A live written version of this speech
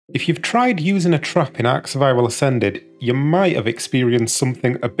If you've tried using a trap in Ark Survival Ascended, you might have experienced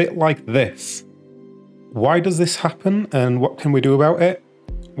something a bit like this. Why does this happen and what can we do about it?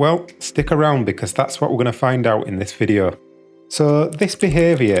 Well, stick around because that's what we're going to find out in this video. So this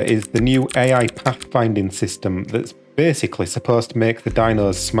behaviour is the new AI pathfinding system that's basically supposed to make the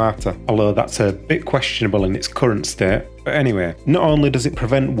dinos smarter, although that's a bit questionable in its current state. But anyway, not only does it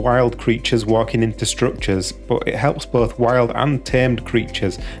prevent wild creatures walking into structures, but it helps both wild and tamed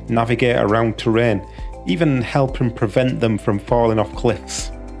creatures navigate around terrain, even helping prevent them from falling off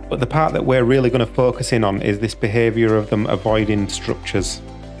cliffs. But the part that we're really going to focus in on is this behaviour of them avoiding structures.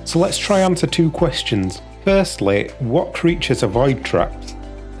 So let's try answer two questions. Firstly, what creatures avoid traps?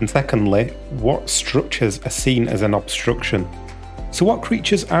 And secondly, what structures are seen as an obstruction? So what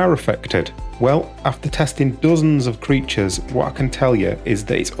creatures are affected? Well, after testing dozens of creatures, what I can tell you is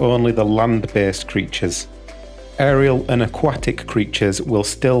that it's only the land-based creatures. Aerial and aquatic creatures will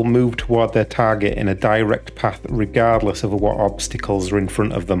still move toward their target in a direct path regardless of what obstacles are in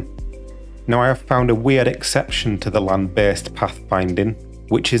front of them. Now I have found a weird exception to the land-based pathfinding,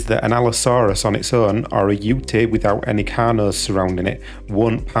 which is that an Allosaurus on its own, or a Ute without any carnos surrounding it,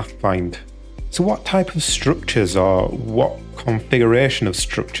 won't pathfind. So what type of structures or what configuration of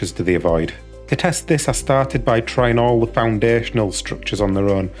structures do they avoid? To test this, I started by trying all the foundational structures on their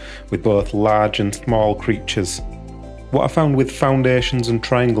own, with both large and small creatures. What I found with foundations and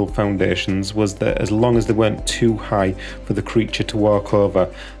triangle foundations was that as long as they weren't too high for the creature to walk over,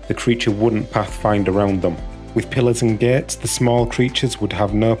 the creature wouldn't pathfind around them. With pillars and gates, the small creatures would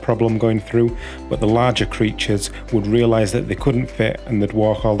have no problem going through, but the larger creatures would realise that they couldn't fit and they'd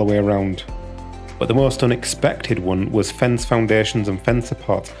walk all the way around. But the most unexpected one was fence foundations and fence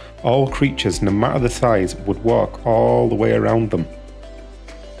supports. All creatures, no matter the size, would walk all the way around them.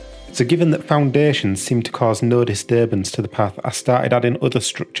 So given that foundations seem to cause no disturbance to the path, I started adding other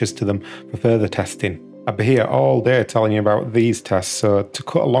structures to them for further testing. I'd be here all day telling you about these tests, so to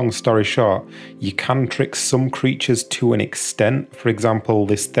cut a long story short, you can trick some creatures to an extent. For example,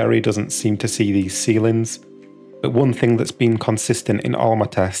 this Theri doesn't seem to see these ceilings. But one thing that's been consistent in all my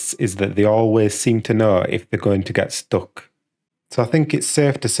tests is that they always seem to know if they're going to get stuck. So I think it's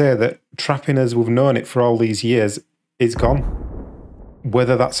safe to say that trapping as we've known it for all these years is gone.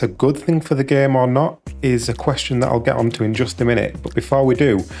 Whether that's a good thing for the game or not is a question that I'll get onto in just a minute, but before we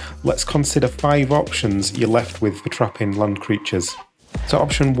do, let's consider 5 options you're left with for trapping land creatures. So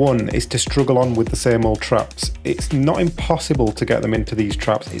option 1 is to struggle on with the same old traps. It's not impossible to get them into these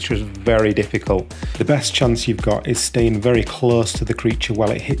traps, it's just very difficult. The best chance you've got is staying very close to the creature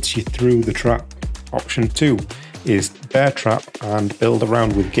while it hits you through the trap. Option 2 is bear trap and build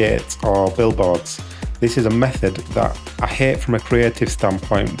around with gates or billboards. This is a method that I hate from a creative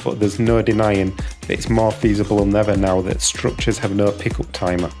standpoint, but there's no denying that it's more feasible than ever now that structures have no pickup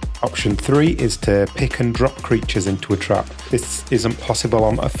timer. Option 3 is to pick and drop creatures into a trap. This isn't possible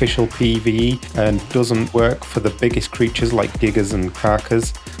on official PvE and doesn't work for the biggest creatures like diggers and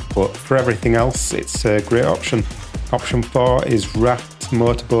carkers, but for everything else it's a great option. Option 4 is rafts,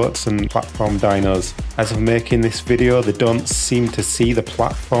 motorboats and platform dinos. As of making this video, they don't seem to see the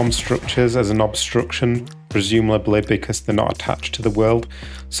platform structures as an obstruction, presumably because they're not attached to the world,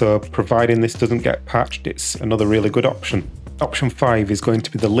 so providing this doesn't get patched, it's another really good option. Option 5 is going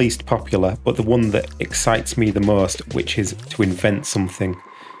to be the least popular, but the one that excites me the most, which is to invent something.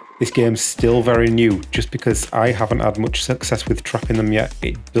 This game's still very new. Just because I haven't had much success with trapping them yet,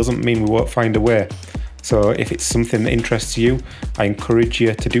 it doesn't mean we won't find a way. So if it's something that interests you, I encourage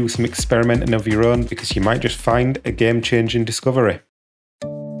you to do some experimenting of your own because you might just find a game-changing discovery.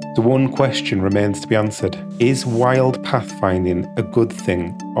 The one question remains to be answered. Is wild pathfinding a good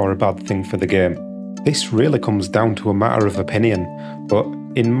thing or a bad thing for the game? This really comes down to a matter of opinion, but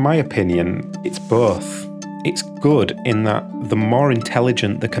in my opinion, it's both. It's good in that the more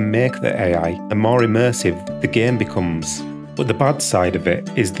intelligent they can make the AI, the more immersive the game becomes. But the bad side of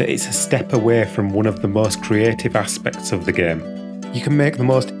it is that it's a step away from one of the most creative aspects of the game. You can make the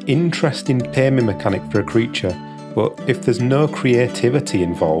most interesting taming mechanic for a creature, but if there's no creativity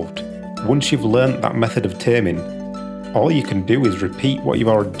involved, once you've learnt that method of taming, all you can do is repeat what you've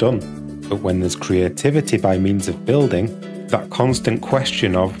already done. But when there's creativity by means of building, that constant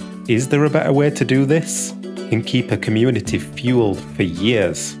question of, is there a better way to do this, can keep a community fueled for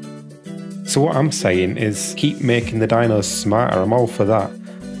years. So what I'm saying is keep making the dinos smarter, I'm all for that,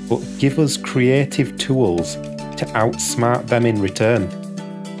 but give us creative tools to outsmart them in return.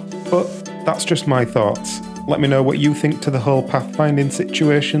 But that's just my thoughts. Let me know what you think to the whole pathfinding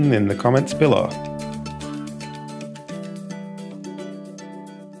situation in the comments below.